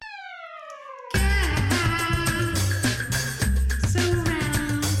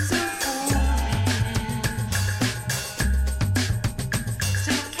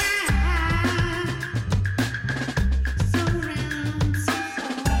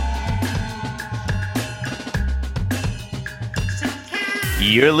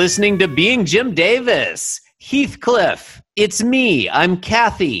You're listening to Being Jim Davis. Heathcliff, it's me. I'm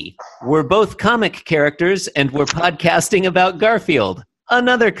Kathy. We're both comic characters, and we're podcasting about Garfield,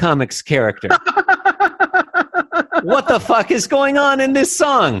 another comics character. What the fuck is going on in this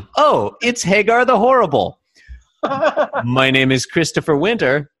song? Oh, it's Hagar the Horrible. My name is Christopher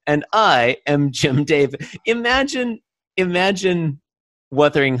Winter, and I am Jim Davis. Imagine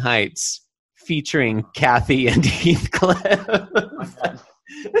Wuthering Heights featuring Kathy and Heathcliff.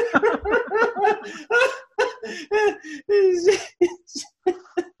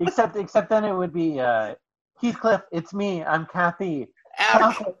 except then it would be Heathcliff, it's me, I'm Kathy.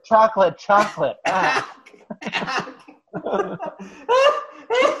 Chocolate. Ah.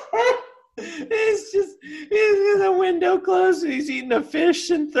 It's just the window closed and he's eating a fish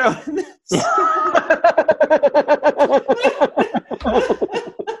and throwing this.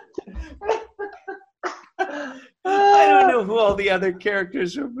 I don't know who all the other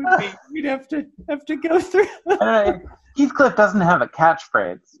characters would be. We'd have to go through. Heathcliff doesn't have a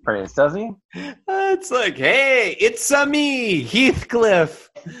catchphrase, does he? It's like, hey, it's me, Heathcliff.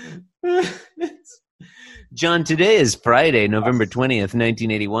 John, today is Friday, November 20th,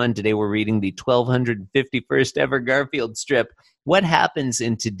 1981. Today we're reading the 1251st ever Garfield strip. What happens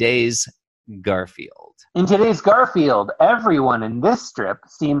in today's Garfield? In today's Garfield, everyone in this strip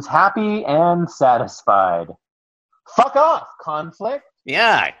seems happy and satisfied. Fuck off, conflict.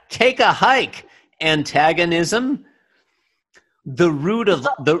 Yeah, take a hike. Antagonism. The root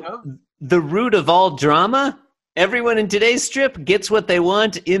of all drama. Everyone in today's strip gets what they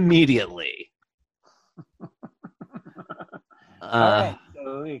want immediately. All right,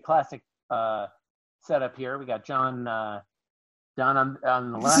 so a classic setup here. We got John on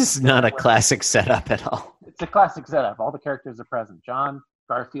the left. This is not a classic setup at all. It's a classic setup. All the characters are present. John,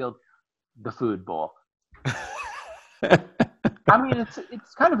 Garfield, the food bowl. I mean,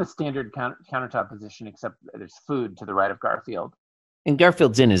 it's kind of a standard countertop position, except there's food to the right of Garfield. And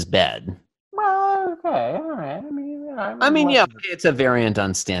Garfield's in his bed. Well, okay, all right. I mean, yeah, it's a variant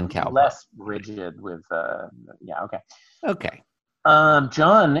on Stan Cowbell. Less rigid with, yeah, okay. Okay.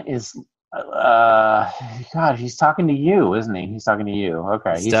 John is, God, he's talking to you, isn't he? He's talking to you.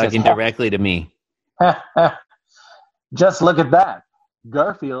 Okay. He's talking directly to me. Just look at that.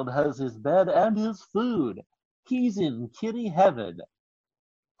 Garfield has his bed and his food. He's in kitty heaven.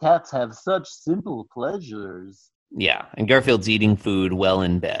 Cats have such simple pleasures. Yeah, and Garfield's eating food well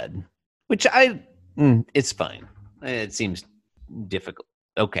in bed, which it's fine. It seems difficult.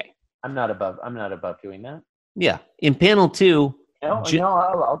 Okay. I'm not above doing that. Yeah. In panel 2,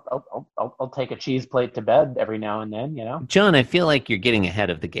 I'll take a cheese plate to bed every now and then, you know. John, I feel like you're getting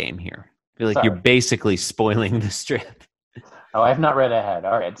ahead of the game here. I feel like you're basically spoiling the strip. Oh, I've not read ahead.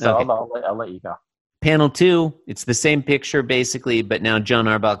 All right, so okay. I'll let you go. Panel 2, it's the same picture basically, but now John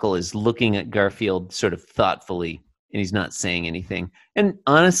Arbuckle is looking at Garfield sort of thoughtfully, and he's not saying anything. And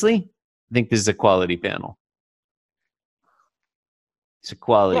honestly, I think this is a quality panel. It's a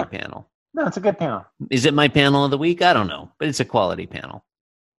quality panel. No, it's a good panel. Is it my panel of the week? I don't know, but it's a quality panel.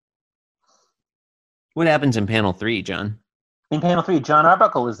 What happens in panel 3, John? In panel 3, John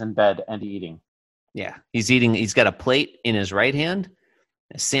Arbuckle is in bed and eating. Yeah, he's eating. He's got a plate in his right hand,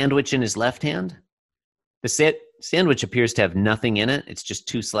 a sandwich in his left hand. The sandwich appears to have nothing in it. It's just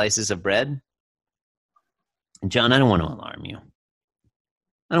 2 slices of bread. John, I don't want to alarm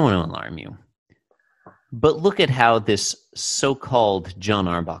you. But look at how this so-called John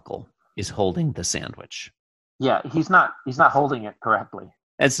Arbuckle is holding the sandwich. Yeah, he's not holding it correctly.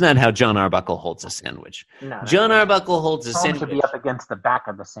 That's not how John Arbuckle holds a sandwich. No, John Arbuckle holds a sandwich. Should be up against the back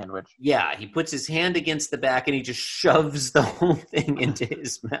of the sandwich. Yeah, he puts his hand against the back and he just shoves the whole thing into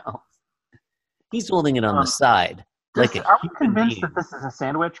his mouth. He's holding it on the side. Are we convinced that this is a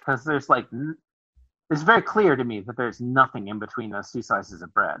sandwich? Because it's very clear to me that there's nothing in between those 2 slices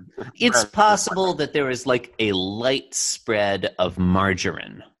of bread. It's possible that there is like a light spread of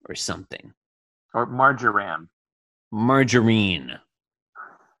margarine or something. Or margarine. Margarine.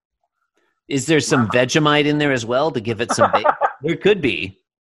 Is there some Vegemite in there as well to give it some bacon? There could be.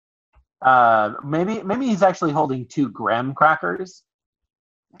 Maybe he's actually holding 2 graham crackers.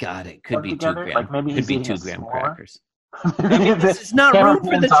 God, it could be together. 2 graham. Like maybe could be he's 2 eating graham s'more. crackers. This is not room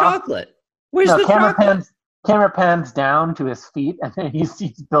for the chocolate. Where's the chocolate? Camera pans down to his feet, and then he's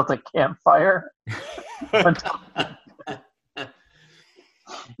built a campfire.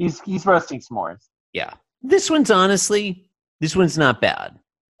 He's roasting s'mores. Yeah, this one's not bad.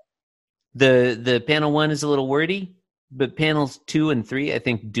 The panel 1 is a little wordy, but panels 2 and 3 I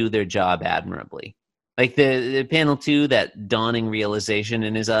think do their job admirably. Like the panel 2, that dawning realization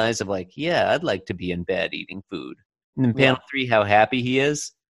in his eyes of like, yeah, I'd like to be in bed eating food. And then panel 3, how happy he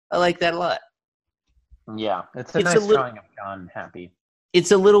is. I like that a lot. Yeah, it's a nice drawing of John happy.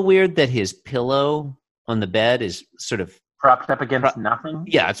 It's a little weird that his pillow on the bed is sort of propped up against nothing.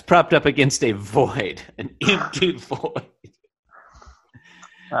 Yeah, it's propped up against a void, an empty void.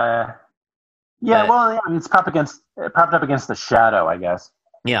 It's propped up against the shadow, I guess.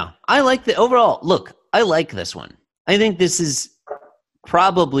 Yeah, I like the overall look. I like this one. I think this is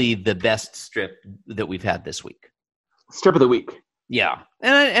probably the best strip that we've had this week. Strip of the week. Yeah,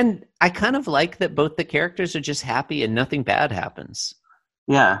 and I kind of like that both the characters are just happy and nothing bad happens.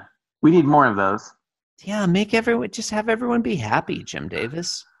 Yeah, we need more of those. Yeah, have everyone be happy, Jim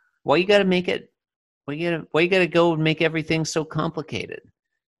Davis. Why you got to make it? Why you got to go and make everything so complicated?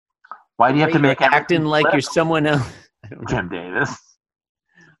 Why do you have to make acting like you're someone else? I don't know. Jim Davis.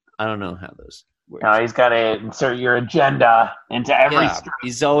 I don't know how those work. No, he's got to insert your agenda into every strip.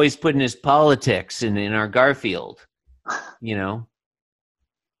 He's always putting his politics in our Garfield. You know,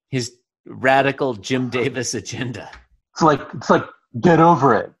 his radical Jim Davis agenda. It's like get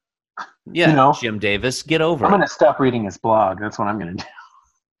over it. Yeah, Jim Davis, get over it. I'm going to stop reading his blog. That's what I'm going to do.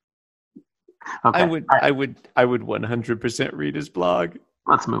 Okay. I would 100% read his blog.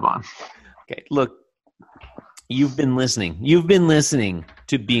 Let's move on. Okay, look, you've been listening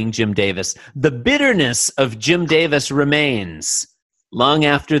to Being Jim Davis. The bitterness of Jim Davis remains long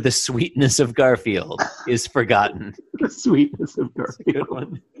after the sweetness of Garfield is forgotten. The sweetness of Garfield. Good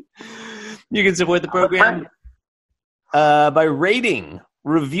one. You can support the program by rating,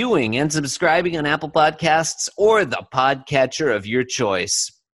 reviewing, and subscribing on Apple Podcasts or the podcatcher of your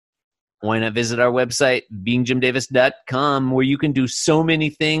choice. Why not visit our website, beingjimdavis.com, where you can do so many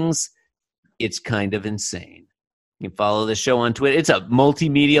things, it's kind of insane. You can follow the show on Twitter. It's a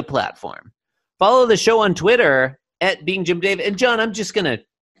multimedia platform. Follow the show on Twitter at beingjimdavis. And John,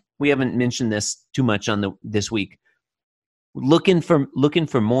 we haven't mentioned this too much on this week. Looking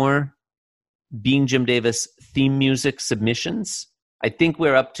for more Being Jim Davis theme music submissions. I think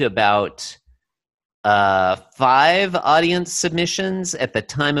we're up to about 5 audience submissions at the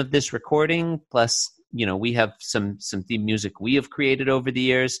time of this recording. Plus, we have some theme music we have created over the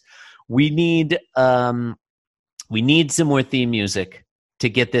years. We need some more theme music to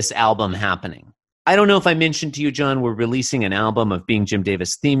get this album happening. I don't know if I mentioned to you, John, we're releasing an album of Being Jim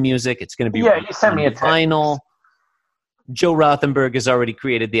Davis theme music. It's going to be you sent me a vinyl. Joe Rothenberg has already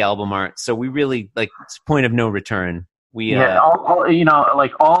created the album art, so we really it's point of no return.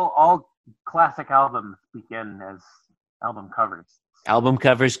 All classic albums begin as album covers. Album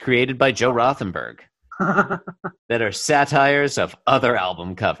covers created by Joe Rothenberg that are satires of other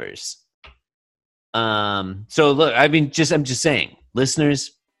album covers. So look, I'm just saying,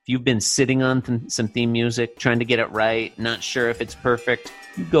 listeners, if you've been sitting on some theme music, trying to get it right, not sure if it's perfect,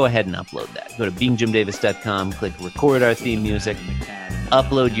 you go ahead and upload that. Go to beingjimdavis.com, click record our theme music,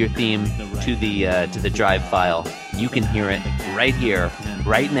 upload your theme to the drive file. You can hear it right here,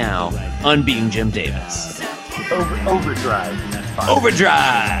 right now, on Being Jim Davis. Overdrive.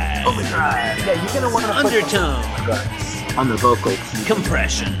 Overdrive. Yeah, you're gonna want to undertone on the vocals.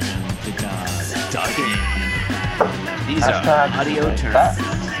 Compression. Talking. These are audio terms.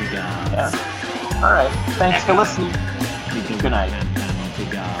 Yeah. All right. Thanks for listening. Good night.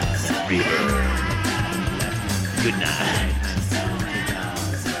 Reverb. Good night.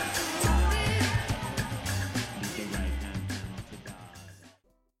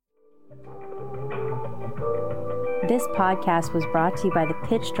 This podcast was brought to you by the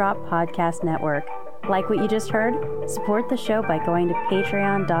Pitch Drop Podcast Network. Like what you just heard? Support the show by going to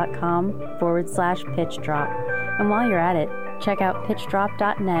patreon.com/pitchdrop. And while you're at it, check out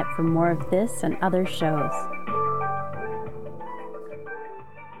pitchdrop.net for more of this and other shows.